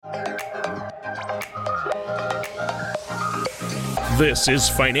This is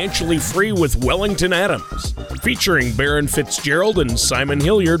Financially Free with Wellington Adams, featuring Baron Fitzgerald and Simon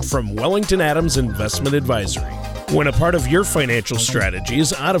Hilliard from Wellington Adams Investment Advisory. When a part of your financial strategy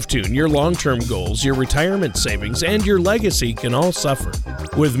is out of tune, your long-term goals, your retirement savings, and your legacy can all suffer.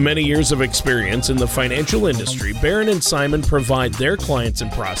 With many years of experience in the financial industry, Baron and Simon provide their clients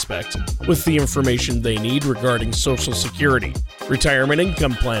and prospects with the information they need regarding Social Security, retirement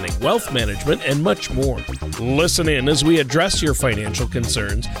income planning, wealth management, and much more. Listen in as we address your financial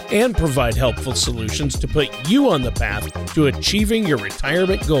concerns and provide helpful solutions to put you on the path to achieving your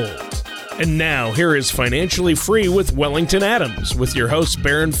retirement goals. And now, here is Financially Free with Wellington Adams, with your hosts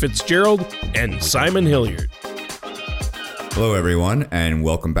Baron Fitzgerald and Simon Hilliard. Hello, everyone, and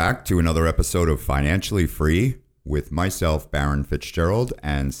welcome back to another episode of Financially Free with myself, Baron Fitzgerald,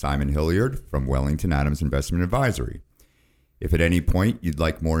 and Simon Hilliard from Wellington Adams Investment Advisory. If at any point you'd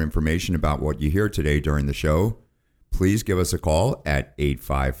like more information about what you hear today during the show, please give us a call at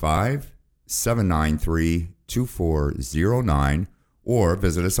 855-793-2409 or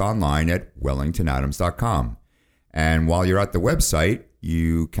visit us online at wellingtonadams.com. And while you're at the website,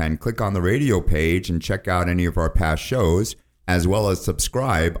 you can click on the radio page and check out any of our past shows, as well as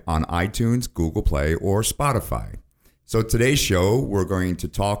subscribe on iTunes, Google Play, or Spotify. So today's show, we're going to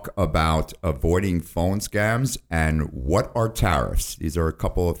talk about avoiding phone scams and what are tariffs. These are a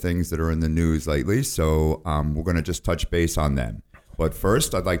couple of things that are in the news lately, so we're going to just touch base on them. But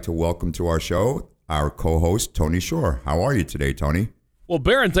first, I'd like to welcome to our show our co-host, Tony Shore. How are you today, Tony? Well,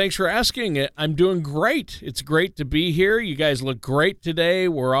 Baron, thanks for asking. I'm doing great. It's great to be here. You guys look great today.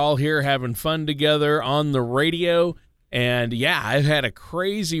 We're all here having fun together on the radio. And yeah, I've had a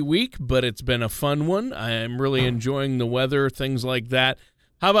crazy week, but it's been a fun one. I'm really enjoying the weather, things like that.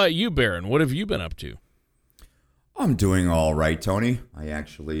 How about you, Baron? What have you been up to? I'm doing all right, Tony. I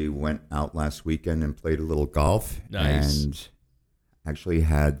actually went out last weekend and played a little golf. Nice. And actually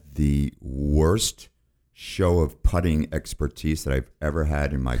had the worst show of putting expertise that I've ever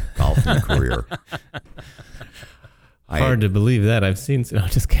had in my golfing career. Hard to believe that. I've seen some. No,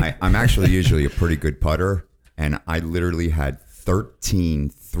 just kidding. I'm actually usually a pretty good putter, and I literally had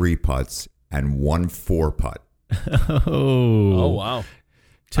 13 three putts and 1 4-putt. Oh, wow.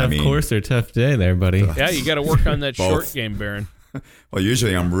 Tough course or tough day there, buddy. Yeah, you got to work on that short game, Baron. Well,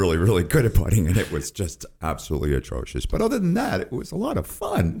 usually I'm really, really good at putting, and it was just absolutely atrocious. But other than that, it was a lot of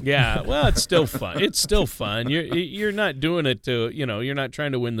fun. Yeah, well, it's still fun. It's still fun. You're not doing it to, you're not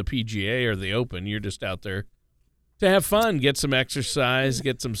trying to win the PGA or the Open. You're just out there to have fun, get some exercise,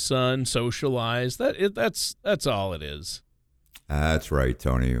 get some sun, socialize. That's all it is. That's right,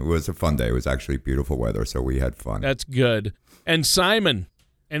 Tony. It was a fun day. It was actually beautiful weather, so we had fun. That's good. And Simon,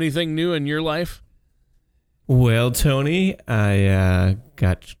 anything new in your life? Well, Tony, I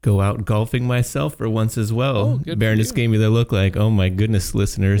got to go out golfing myself for once as well. Oh, good Baron for just you. gave me the look like, oh my goodness,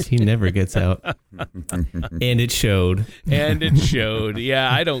 listeners, he never gets out. And it showed. And it showed.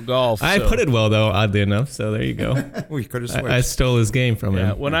 Yeah, I don't golf. I so. put it well, though, oddly enough, so there you go. We could have switched. I stole his game from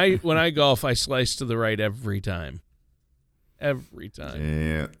him. When I golf, I slice to the right every time. Every time.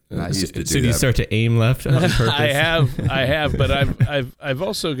 Yeah, I used to do So do you that. start to aim left on purpose? I have, but I've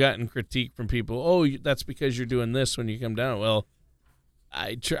also gotten critique from people. Oh, that's because you're doing this when you come down. Well,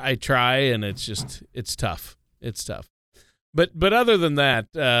 I try, and it's tough. It's tough. But other than that,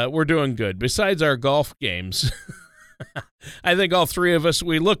 we're doing good. Besides our golf games, I think all three of us,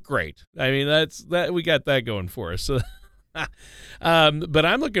 we look great. I mean, we got that going for us. So. But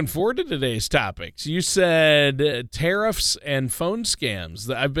I'm looking forward to today's topics. You said tariffs and phone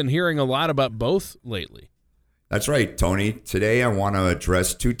scams. I've been hearing a lot about both lately. That's right, Tony. Today I want to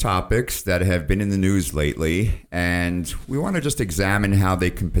address 2 topics that have been in the news lately, and we want to just examine how they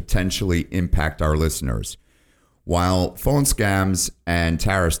can potentially impact our listeners. While phone scams and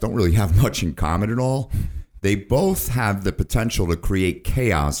tariffs don't really have much in common at all, they both have the potential to create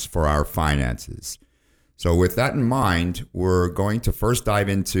chaos for our finances. So with that in mind, we're going to first dive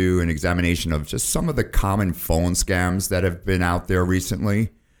into an examination of just some of the common phone scams that have been out there recently.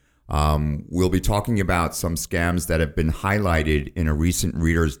 We'll be talking about some scams that have been highlighted in a recent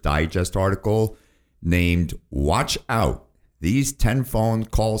Reader's Digest article named Watch Out, These 10 Phone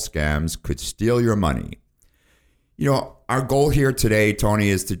Call Scams Could Steal Your Money. Our goal here today, Tony,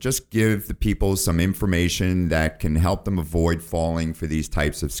 is to just give the people some information that can help them avoid falling for these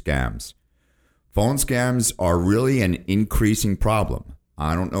types of scams. Phone scams are really an increasing problem.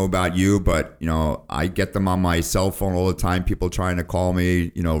 I don't know about you, but, I get them on my cell phone all the time. People trying to call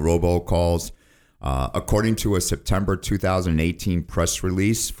me, robocalls. According to a September 2018 press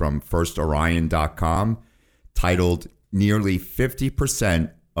release from FirstOrion.com titled, "Nearly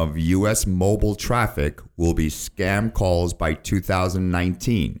 50% of U.S. mobile traffic will be scam calls by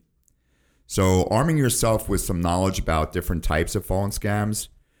 2019. So arming yourself with some knowledge about different types of phone scams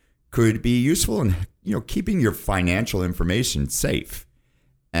could be useful in keeping your financial information safe.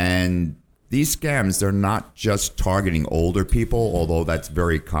 And these scams, they're not just targeting older people, although that's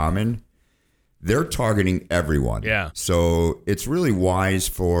very common. They're targeting everyone. Yeah. So it's really wise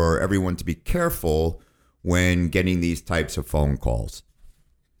for everyone to be careful when getting these types of phone calls.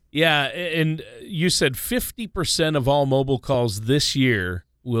 Yeah, and you said 50% of all mobile calls this year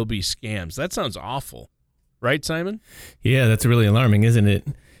will be scams. That sounds awful. Right, Simon? Yeah, that's really alarming, isn't it?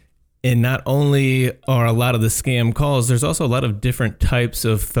 And not only are a lot of the scam calls, there's also a lot of different types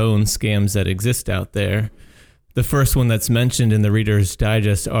of phone scams that exist out there. The first one that's mentioned in the Reader's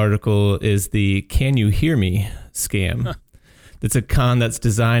Digest article is the "Can you hear me?" scam. That's a con that's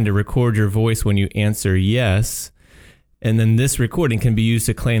designed to record your voice when you answer yes, and then this recording can be used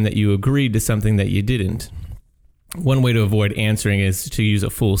to claim that you agreed to something that you didn't. One way to avoid answering is to use a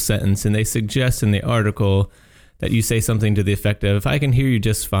full sentence, and they suggest in the article that you say something to the effect of, "I can hear you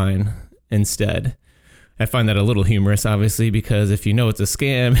just fine," instead. I find that a little humorous, obviously, because if you know it's a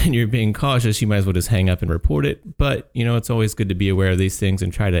scam and you're being cautious, you might as well just hang up and report it. But, it's always good to be aware of these things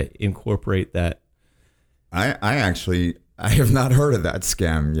and try to incorporate that. I have not heard of that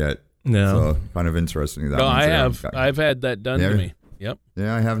scam yet. No. So kind of interesting. No, I have. I've had that done to me. Yep.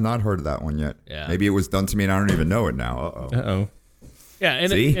 Yeah, I have not heard of that one yet. Yeah. Maybe it was done to me and I don't even know it now. Uh-oh. Yeah,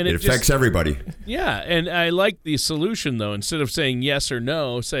 and See? It affects everybody. Yeah, and I like the solution, though. Instead of saying yes or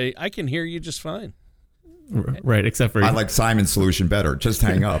no, say, "I can hear you just fine." Right, except for... I like Simon's solution better. Just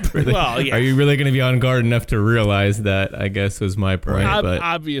hang up. Really? Well, yeah. Are you really going to be on guard enough to realize that, I guess, was my point. But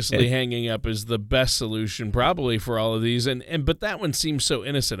obviously, hanging up is the best solution probably for all of these. But that one seems so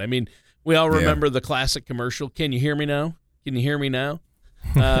innocent. I mean, we all remember the classic commercial, "Can you hear me now? Can you hear me now?"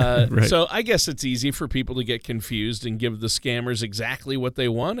 Right. So I guess it's easy for people to get confused and give the scammers exactly what they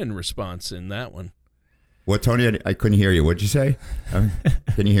want in response in that one. What, Tony? I couldn't hear you. What'd you say?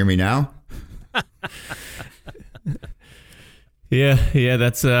 Can you hear me now? Yeah,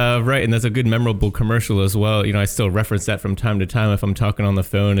 that's right, and that's a good memorable commercial as well. I still reference that from time to time if I'm talking on the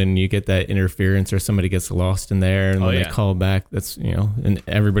phone and you get that interference or somebody gets lost in there and when they call back, that's and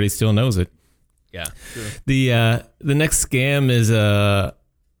everybody still knows it. Yeah. Sure. The next scam is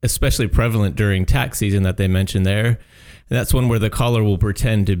especially prevalent during tax season that they mentioned there. And that's one where the caller will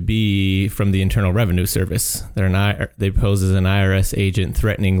pretend to be from the Internal Revenue Service. They pose as an IRS agent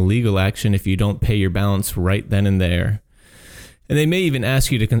threatening legal action if you don't pay your balance right then and there. And they may even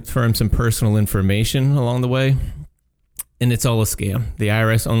ask you to confirm some personal information along the way. And it's all a scam. The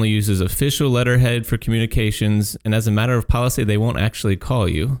IRS only uses official letterhead for communications, and as a matter of policy, they won't actually call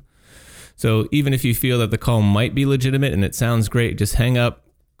you. So even if you feel that the call might be legitimate and it sounds great, just hang up,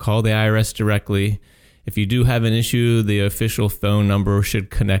 call the IRS directly. If you do have an issue, the official phone number should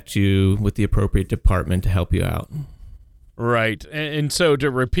connect you with the appropriate department to help you out. Right. And so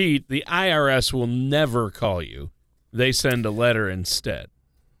to repeat, the IRS will never call you. They send a letter instead.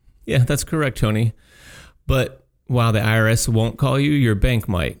 Yeah, that's correct, Tony. But while the IRS won't call you, your bank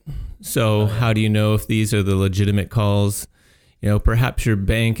might. So how do you know if these are the legitimate calls? Perhaps your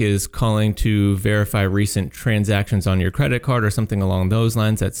bank is calling to verify recent transactions on your credit card or something along those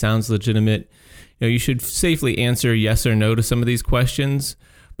lines that sounds legitimate. You should safely answer yes or no to some of these questions,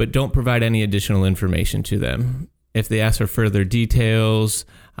 but don't provide any additional information to them. If they ask for further details,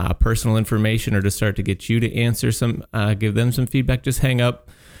 personal information, or to start to get you to answer give them some feedback, just hang up,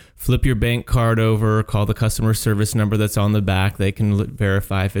 flip your bank card over, call the customer service number that's on the back. They can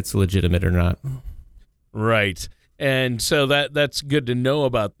verify if it's legitimate or not. Right. And so that's good to know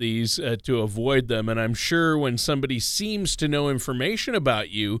about these to avoid them. And I'm sure when somebody seems to know information about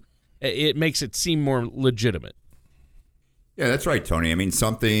you, it makes it seem more legitimate. Yeah, that's right, Tony. I mean, that's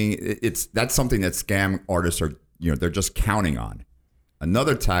something that scam artists are, they're just counting on.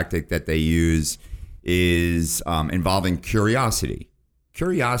 Another tactic that they use is involving curiosity.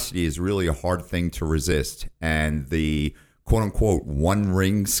 Curiosity is really a hard thing to resist, and the quote-unquote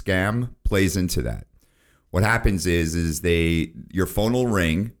one-ring scam plays into that. What happens is your phone will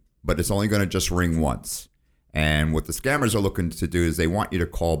ring, but it's only going to just ring once. And what the scammers are looking to do is they want you to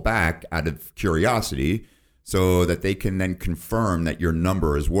call back out of curiosity so that they can then confirm that your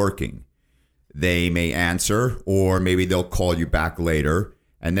number is working. They may answer, or maybe they'll call you back later.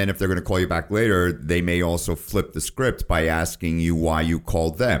 And then if they're going to call you back later, they may also flip the script by asking you why you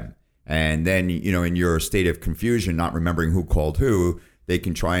called them. And then, in your state of confusion, not remembering who called who, they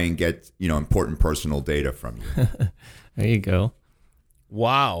can try and get, important personal data from you. There you go.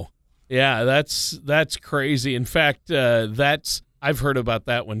 Wow. Yeah, that's crazy. In fact, that's I've heard about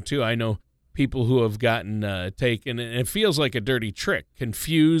that one too. I know people who have gotten taken, and it feels like a dirty trick,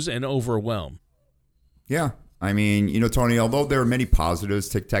 confuse and overwhelm. Yeah. I mean, Tony, although there are many positives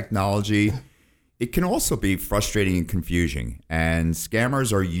to technology, it can also be frustrating and confusing. And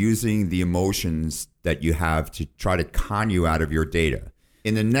scammers are using the emotions that you have to try to con you out of your data.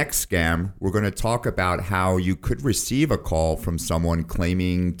 In the next scam, we're going to talk about how you could receive a call from someone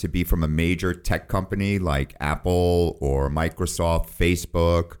claiming to be from a major tech company like Apple or Microsoft,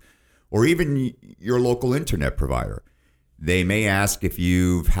 Facebook, or even your local internet provider. They may ask if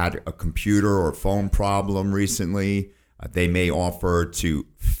you've had a computer or phone problem recently. They may offer to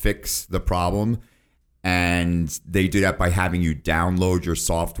fix the problem, and they do that by having you download your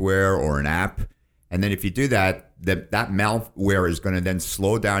software or an app. And then if you do that, that malware is going to then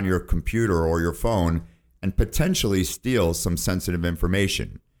slow down your computer or your phone and potentially steal some sensitive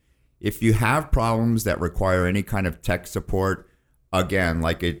information. If you have problems that require any kind of tech support, again,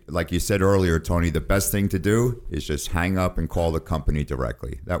 like you said earlier, Tony, the best thing to do is just hang up and call the company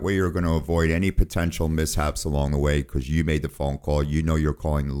directly. That way you're going to avoid any potential mishaps along the way because you made the phone call. You know you're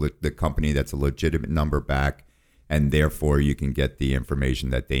calling the company that's a legitimate number back, and therefore you can get the information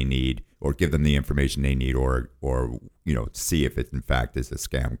that they need or give them the information they need or see if it in fact is a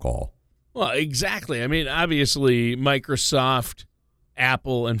scam call. Well, exactly. I mean, obviously, Microsoft,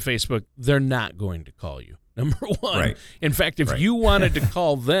 Apple, and Facebook, they're not going to call you. Number one. Right. In fact, if you wanted to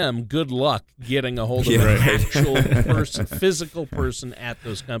call them, good luck getting a hold of an actual person, physical person at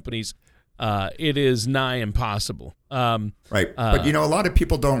those companies. It is nigh impossible. Right. But, a lot of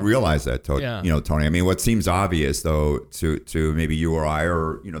people don't realize that, Tony. I mean, what seems obvious, though, to maybe you or I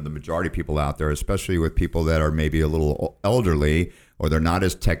or, the majority of people out there, especially with people that are maybe a little elderly or they're not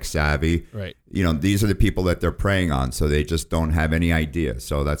as tech savvy. Right. These are the people that they're preying on, so they just don't have any idea.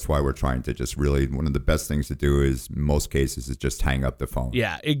 So that's why we're trying to just really, one of the best things to do is, in most cases, is just hang up the phone.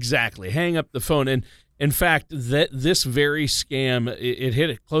 Yeah, exactly. Hang up the phone. And in fact, this very scam, it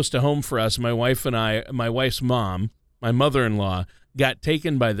hit it close to home for us. My wife and I, my wife's mom, my mother-in-law, got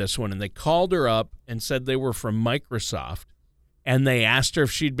taken by this one, and they called her up and said they were from Microsoft, and they asked her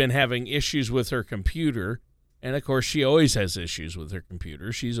if she'd been having issues with her computer. And of course, she always has issues with her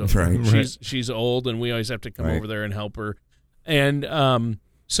computer. She's old, and we always have to come over there and help her. And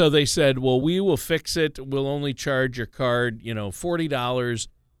so they said, "Well, we will fix it. We'll only charge your card, $40.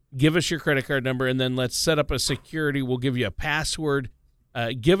 Give us your credit card number, and then let's set up a security. We'll give you a password.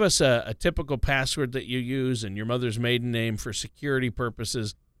 Give us a typical password that you use and your mother's maiden name for security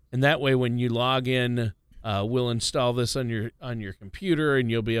purposes. And that way, when you log in, we'll install this on your computer, and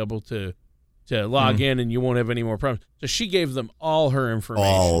you'll be able to log in, and you won't have any more problems." So she gave them all her information.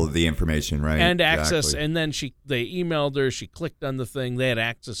 All the information, right? And access. Exactly. And then they emailed her. She clicked on the thing. They had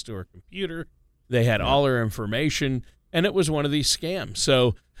access to her computer. They had all her information, and it was one of these scams.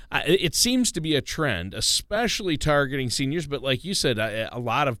 So it seems to be a trend, especially targeting seniors. But like you said, a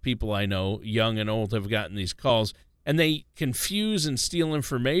lot of people I know, young and old, have gotten these calls, and they confuse and steal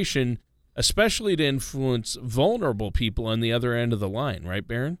information, especially to influence vulnerable people on the other end of the line. Right,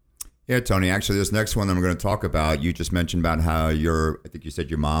 Barron? Yeah, Tony. Actually, this next one that I'm going to talk about, you just mentioned about how I think you said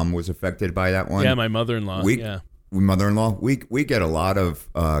your mom was affected by that one. Yeah, my mother-in-law. We get a lot of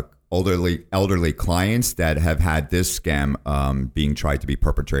elderly clients that have had this scam being tried to be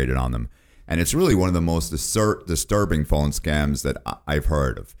perpetrated on them. And it's really one of the most disturbing phone scams that I've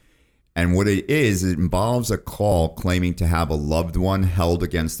heard of. And what it is, it involves a call claiming to have a loved one held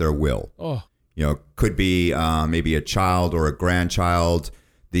against their will. Oh. Could be maybe a child or a grandchild.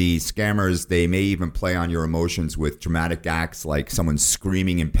 The scammers, they may even play on your emotions with dramatic acts like someone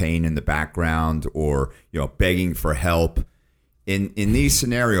screaming in pain in the background or, begging for help. In these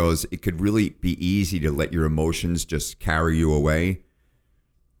scenarios, it could really be easy to let your emotions just carry you away.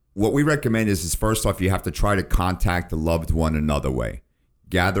 What we recommend is first off, you have to try to contact the loved one another way.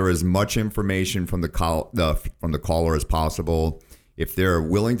 Gather as much information from the caller as possible. If they're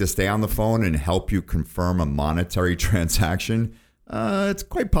willing to stay on the phone and help you confirm a monetary transaction, it's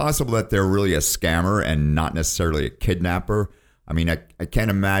quite possible that they're really a scammer and not necessarily a kidnapper. I mean, I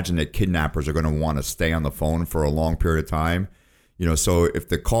can't imagine that kidnappers are going to want to stay on the phone for a long period of time. So if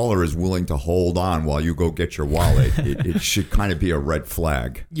the caller is willing to hold on while you go get your wallet, it should kind of be a red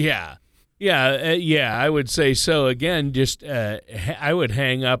flag. Yeah. Yeah, I would say so. Again, just I would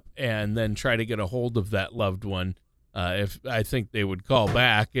hang up and then try to get a hold of that loved one. If I think they would call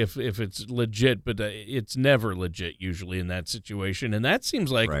back if it's legit, but it's never legit usually in that situation. And that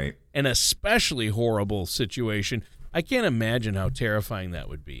seems like an especially horrible situation. I can't imagine how terrifying that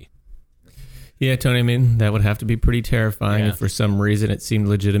would be. Yeah, Tony, I mean, that would have to be pretty terrifying Yeah. if for some reason it seemed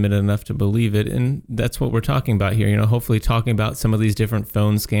legitimate enough to believe it. And that's what we're talking about here. Hopefully talking about some of these different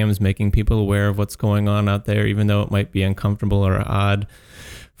phone scams, making people aware of what's going on out there, even though it might be uncomfortable or odd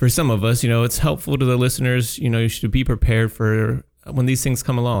for some of us. It's helpful to the listeners. You should be prepared for when these things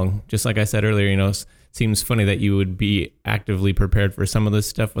come along. Just like I said earlier, it seems funny that you would be actively prepared for some of this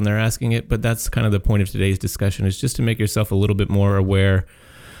stuff when they're asking it. But that's kind of the point of today's discussion, is just to make yourself a little bit more aware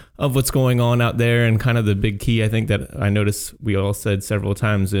of what's going on out there. And kind of the big key, I think, that I noticed we all said several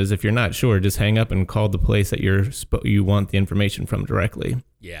times is, if you're not sure, just hang up and call the place that you want the information from directly.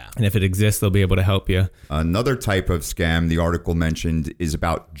 Yeah. And if it exists, they'll be able to help you. Another type of scam the article mentioned is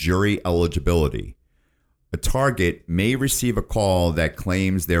about jury eligibility. A target may receive a call that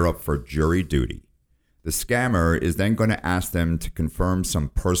claims they're up for jury duty. The scammer is then going to ask them to confirm some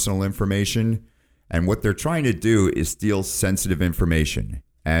personal information, and what they're trying to do is steal sensitive information.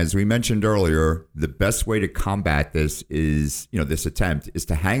 As we mentioned earlier, the best way to combat this is, this attempt is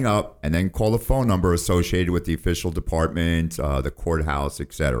to hang up and then call the phone number associated with the official department, the courthouse,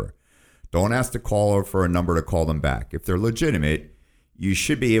 etc. Don't ask the caller for a number to call them back. If they're legitimate, you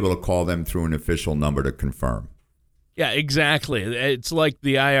should be able to call them through an official number to confirm. Yeah, exactly. It's like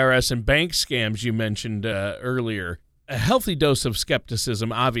the IRS and bank scams you mentioned earlier. A healthy dose of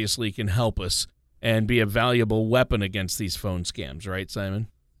skepticism obviously can help us and be a valuable weapon against these phone scams, right, Simon?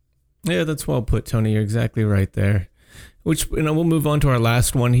 Yeah, that's well put, Tony. You're exactly right there. Which, we'll move on to our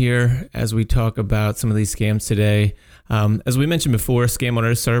last one here as we talk about some of these scams today. As we mentioned before, scam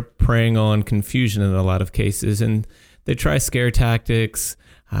artists are preying on confusion in a lot of cases, and they try scare tactics,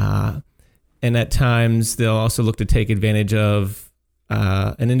 and at times they'll also look to take advantage of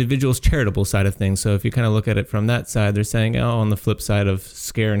an individual's charitable side of things. So if you kind of look at it from that side, they're saying, on the flip side of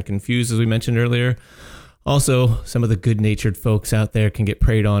scare and confuse, as we mentioned earlier, also some of the good-natured folks out there can get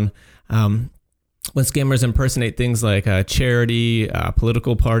preyed on. When scammers impersonate things like a charity, a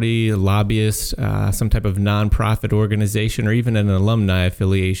political party, a lobbyist, some type of nonprofit organization, or even an alumni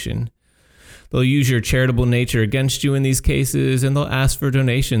affiliation. They'll use your charitable nature against you in these cases, and they'll ask for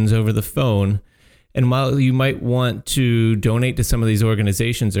donations over the phone. And while you might want to donate to some of these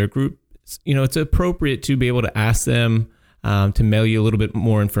organizations or groups, it's appropriate to be able to ask them to mail you a little bit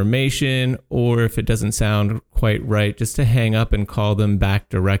more information, or if it doesn't sound quite right, just to hang up and call them back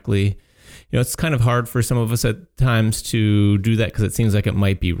directly. It's kind of hard for some of us at times to do that because it seems like it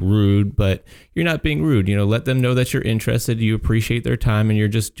might be rude, but you're not being rude. Let them know that you're interested, you appreciate their time, and you're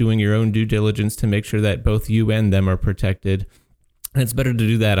just doing your own due diligence to make sure that both you and them are protected. And it's better to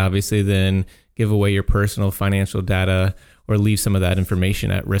do that, obviously, than give away your personal financial data or leave some of that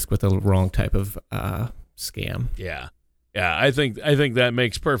information at risk with the wrong type of scam. Yeah, I think that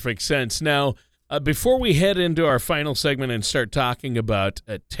makes perfect sense. Now, before we head into our final segment and start talking about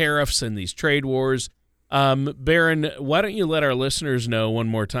tariffs and these trade wars, Baron, why don't you let our listeners know one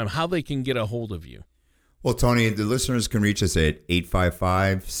more time how they can get a hold of you? Well, Tony, the listeners can reach us at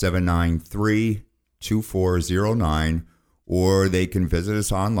 855-793-2409, or they can visit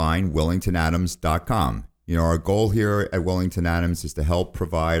us online, wellingtonadams.com. Our goal here at Wellington Adams is to help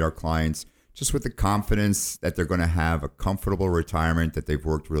provide our clients just with the confidence that they're going to have a comfortable retirement that they've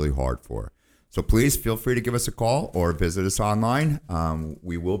worked really hard for. So please feel free to give us a call or visit us online.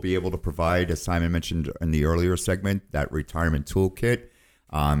 We will be able to provide, as Simon mentioned in the earlier segment, that retirement toolkit,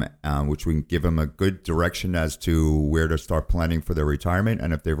 which we can give them a good direction as to where to start planning for their retirement.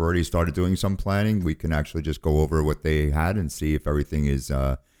 And if they've already started doing some planning, we can actually just go over what they had and see if everything is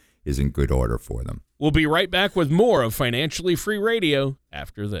in good order for them. We'll be right back with more of Financially Free Radio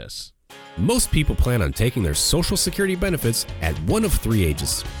after this. Most people plan on taking their Social Security benefits at one of three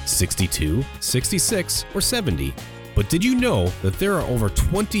ages, 62, 66, or 70. But did you know that there are over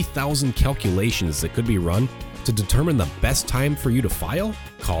 20,000 calculations that could be run to determine the best time for you to file?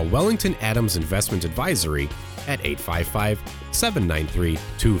 Call Wellington Adams Investment Advisory at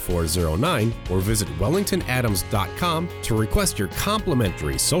 855-793-2409 or visit wellingtonadams.com to request your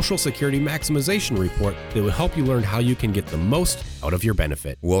complimentary Social Security Maximization Report that will help you learn how you can get the most out of your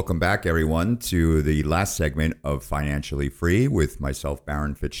benefit. Welcome back, everyone, to the last segment of Financially Free with myself,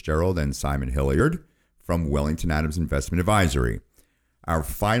 Baron Fitzgerald, and Simon Hilliard from Wellington Adams Investment Advisory. Our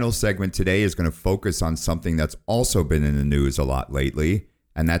final segment today is going to focus on something that's also been in the news a lot lately,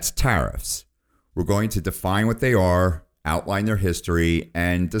 and that's tariffs. We're going to define what they are, outline their history,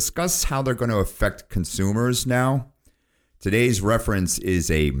 and discuss how they're going to affect consumers now. Today's reference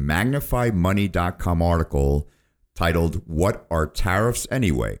is a MagnifyMoney.com article titled, "What Are Tariffs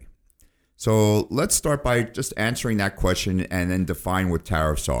Anyway?" So let's start by just answering that question and then define what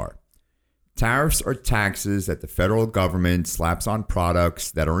tariffs are. Tariffs are taxes that the federal government slaps on products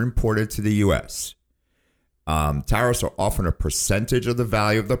that are imported to the U.S. Tariffs are often a percentage of the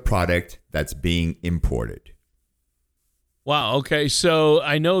value of the product that's being imported. Wow. Okay. So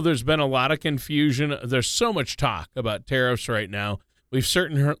I know there's been a lot of confusion. There's so much talk about tariffs right now. We've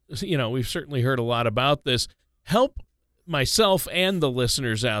certainly heard a lot about this. Help myself and the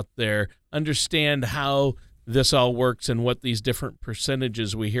listeners out there understand how this all works and what these different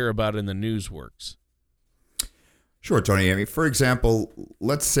percentages we hear about in the news works. Sure, Tony. I mean, for example,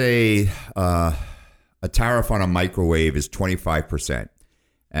 let's say a tariff on a microwave is 25%,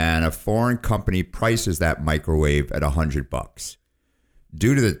 and a foreign company prices that microwave at $100.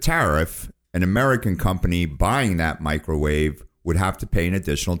 Due to the tariff, an American company buying that microwave would have to pay an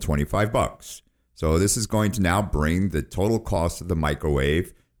additional $25. So this is going to now bring the total cost of the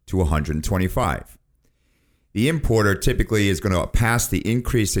microwave to $125. The importer typically is going to pass the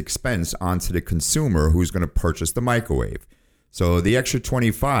increased expense onto the consumer who's going to purchase the microwave. So the extra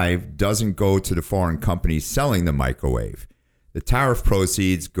 $25 doesn't go to the foreign company selling the microwave. The tariff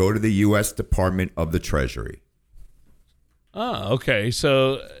proceeds go to the U.S. Department of the Treasury. Okay.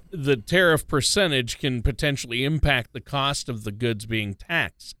 So the tariff percentage can potentially impact the cost of the goods being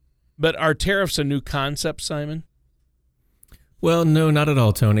taxed. But are tariffs a new concept, Simon? Well, no, not at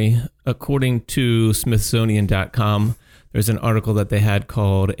all, Tony. According to Smithsonian.com, there's an article that they had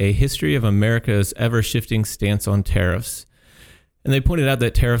called A History of America's Ever-Shifting Stance on Tariffs. And they pointed out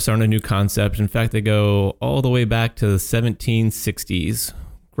that tariffs aren't a new concept. In fact, they go all the way back to the 1760s.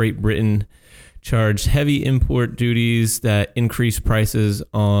 Great Britain charged heavy import duties that increased prices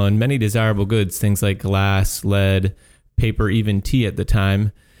on many desirable goods, things like glass, lead, paper, even tea at the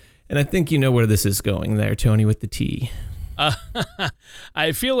time. And I think you know where this is going there, Tony, with the tea.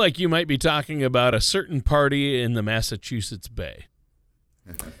 I feel like you might be talking about a certain party in the Massachusetts Bay.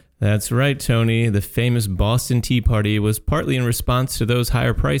 That's right, Tony. The famous Boston Tea Party was partly in response to those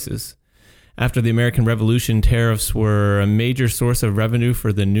higher prices. After the American Revolution, tariffs were a major source of revenue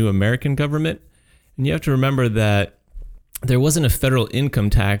for the new American government. And you have to remember that there wasn't a federal income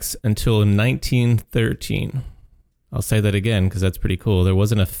tax until 1913. I'll say that again because that's pretty cool. There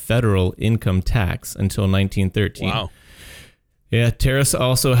wasn't a federal income tax until 1913. Wow. Yeah, tariffs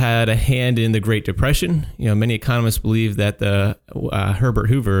also had a hand in the Great Depression. You know, many economists believe that the Herbert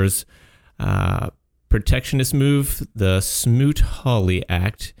Hoover's protectionist move, the Smoot-Hawley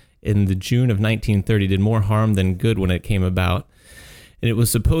Act, in the June of 1930 did more harm than good when it came about. And it was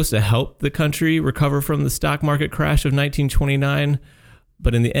supposed to help the country recover from the stock market crash of 1929,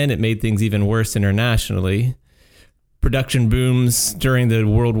 but in the end it made things even worse internationally. Production booms during the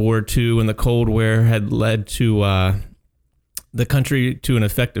World War II and the Cold War had led to the country to an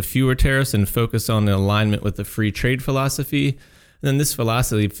effect of fewer tariffs and focus on the alignment with the free trade philosophy. And then this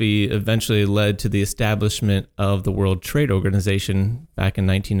philosophy eventually led to the establishment of the World Trade Organization back in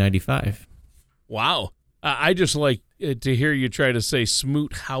 1995. Wow. I just like to hear you try to say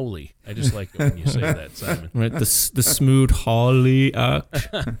Smoot-Hawley. I just like it when you say that, Simon. Right, the Smoot-Hawley Act.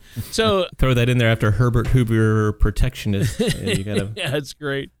 So throw that in there after Herbert Hoover protectionist. You gotta... Yeah, it's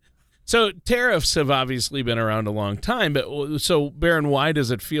great. So tariffs have obviously been around a long time, but so Baron, why does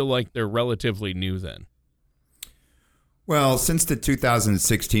it feel like they're relatively new then? Well, since the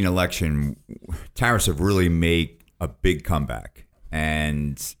 2016 election, tariffs have really made a big comeback.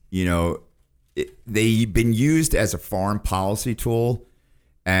 And, you know, they've been used as a foreign policy tool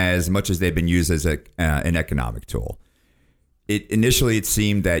as much as they've been used as an economic tool. Initially, it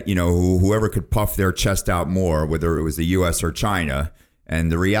seemed that, you know, whoever could puff their chest out more, whether it was the U.S. or China. And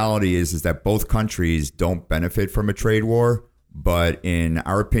the reality is that both countries don't benefit from a trade war. But in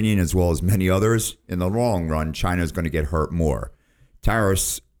our opinion, as well as many others, in the long run, China is going to get hurt more.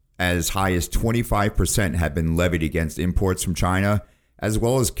 Tariffs as high as 25% have been levied against imports from China, as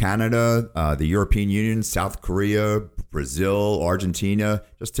well as Canada, the European Union, South Korea, Brazil, Argentina,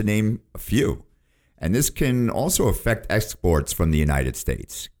 just to name a few. And this can also affect exports from the United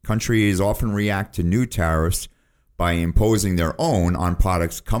States. Countries often react to new tariffs by imposing their own on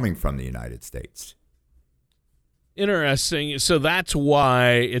products coming from the United States. Interesting. So that's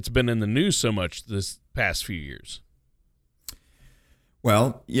why it's been in the news so much this past few years.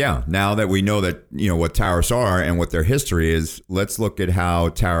 Well, yeah. Now that we know that, you know, what tariffs are and what their history is, let's look at how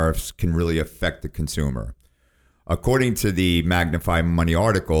tariffs can really affect the consumer. According to the Magnify Money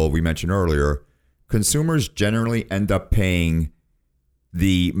article we mentioned earlier, consumers generally end up paying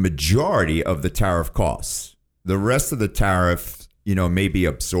the majority of the tariff costs. The rest of the tariff, you know, may be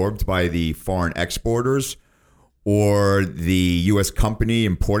absorbed by the foreign exporters or the U.S. company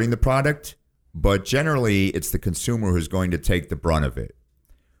importing the product, but generally it's the consumer who's going to take the brunt of it.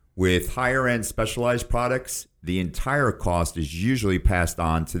 With higher end specialized products, the entire cost is usually passed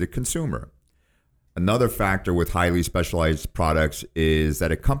on to the consumer. Another factor with highly specialized products is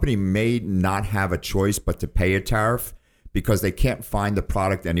that a company may not have a choice but to pay a tariff because they can't find the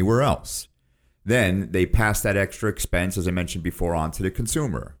product anywhere else. Then they pass that extra expense, as I mentioned before, on to the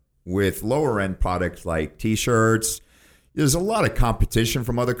consumer. With lower end products like t-shirts, there's a lot of competition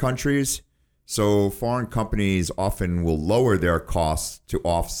from other countries. So foreign companies often will lower their costs to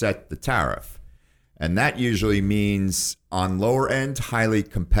offset the tariff. And that usually means on lower end, highly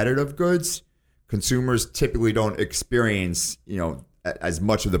competitive goods, consumers typically don't experience, as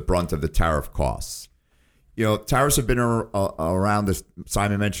much of the brunt of the tariff costs. Tariffs have been around, as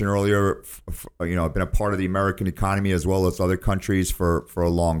Simon mentioned earlier, been a part of the American economy as well as other countries for a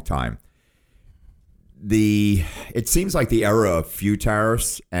long time. It seems like the era of few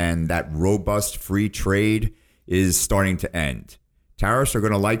tariffs and that robust free trade is starting to end. Tariffs are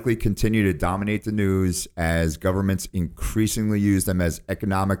going to likely continue to dominate the news as governments increasingly use them as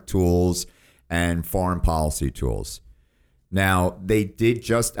economic tools and foreign policy tools. Now, they did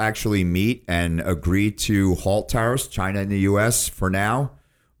just actually meet and agree to halt tariffs, China and the U.S. for now.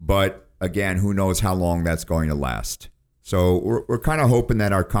 But again, who knows how long that's going to last. So we're kind of hoping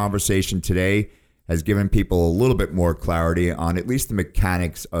that our conversation today has given people a little bit more clarity on at least the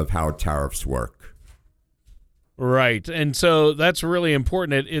mechanics of how tariffs work. Right. And so that's really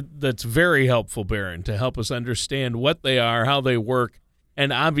important. That's very helpful, Baron, to help us understand what they are, how they work.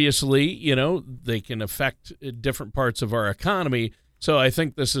 And obviously, they can affect different parts of our economy. So I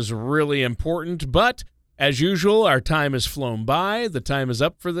think this is really important. But as usual, our time has flown by. The time is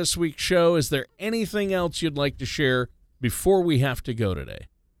up for this week's show. Is there anything else you'd like to share before we have to go today?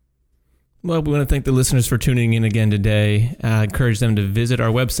 Well, we want to thank the listeners for tuning in again today. Encourage them to visit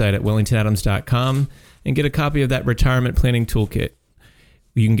our website at wellingtonadams.com and get a copy of that retirement planning toolkit.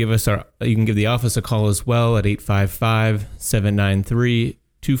 You can give the office a call as well at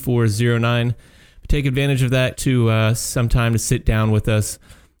 855-793-2409. Take advantage of that to some time to sit down with us.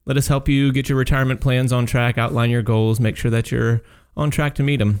 Let us help you get your retirement plans on track, outline your goals, make sure that you're on track to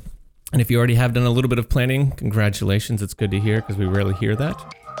meet them. And if you already have done a little bit of planning, congratulations. It's good to hear because we rarely hear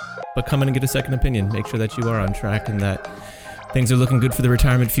that. But come in and get a second opinion. Make sure that you are on track and that things are looking good for the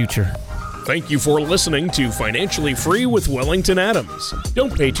retirement future. Thank you for listening to Financially Free with Wellington Adams.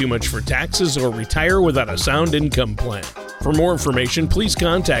 Don't pay too much for taxes or retire without a sound income plan. For more information, please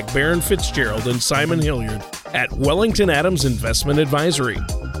contact Baron Fitzgerald and Simon Hilliard at Wellington Adams Investment Advisory.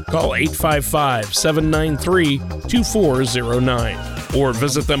 Call 855-793-2409 or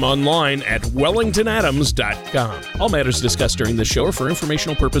visit them online at wellingtonadams.com. All matters discussed during this show are for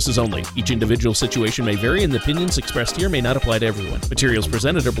informational purposes only. Each individual situation may vary and the opinions expressed here may not apply to everyone. Materials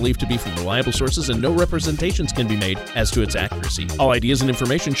presented are believed to be from reliable sources and no representations can be made as to its accuracy. All ideas and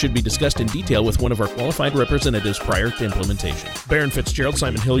information should be discussed in detail with one of our qualified representatives prior to implementation. Baron Fitzgerald,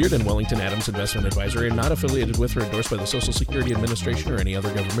 Simon Hilliard, and Wellington Adams Investment Advisory are not affiliated with or endorsed by the Social Security Administration or any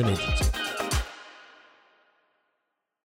other government agency.